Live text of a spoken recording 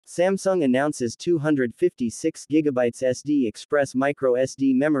Samsung announces 256GB SD Express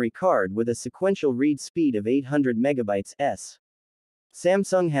microSD memory card with a sequential read speed of 800 MB/s.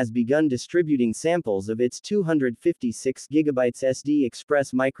 Samsung has begun distributing samples of its 256GB SD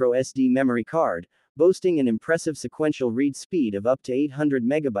Express microSD memory card, boasting an impressive sequential read speed of up to 800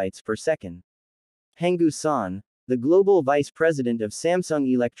 MB/s. Hanggu San, the global vice president of Samsung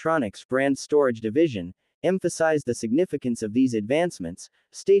Electronics brand storage division, emphasized the significance of these advancements,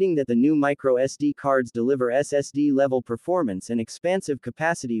 stating that the new microSD cards deliver SSD-level performance and expansive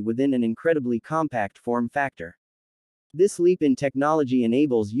capacity within an incredibly compact form factor. This leap in technology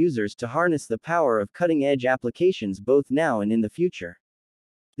enables users to harness the power of cutting-edge applications both now and in the future.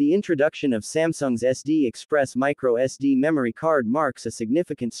 The introduction of Samsung's SD Express microSD memory card marks a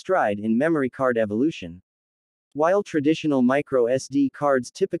significant stride in memory card evolution. While traditional microSD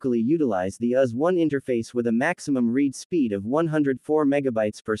cards typically utilize the US1 interface with a maximum read speed of 104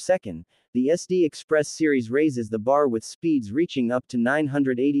 MB/s, the SD Express series raises the bar with speeds reaching up to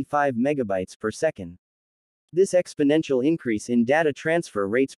 985 MB/s. This exponential increase in data transfer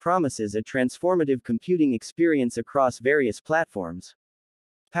rates promises a transformative computing experience across various platforms.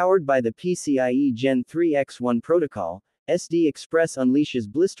 Powered by the PCIe Gen 3 X1 protocol, SD Express unleashes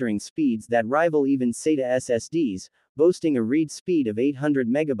blistering speeds that rival even SATA SSDs, boasting a read speed of 800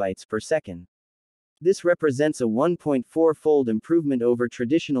 MB/s. This represents a 1.4-fold improvement over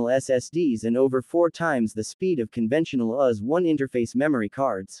traditional SSDs and over 4 times the speed of conventional US1 interface memory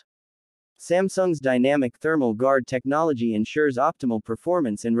cards. Samsung's dynamic thermal guard technology ensures optimal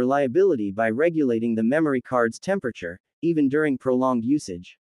performance and reliability by regulating the memory card's temperature, even during prolonged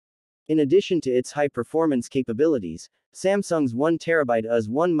usage. In addition to its high-performance capabilities, Samsung's 1TB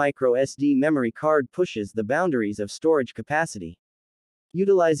US1 microSD memory card pushes the boundaries of storage capacity.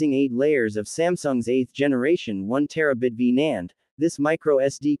 Utilizing 8 layers of Samsung's 8th generation 1TB NAND, this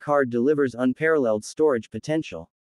microSD card delivers unparalleled storage potential.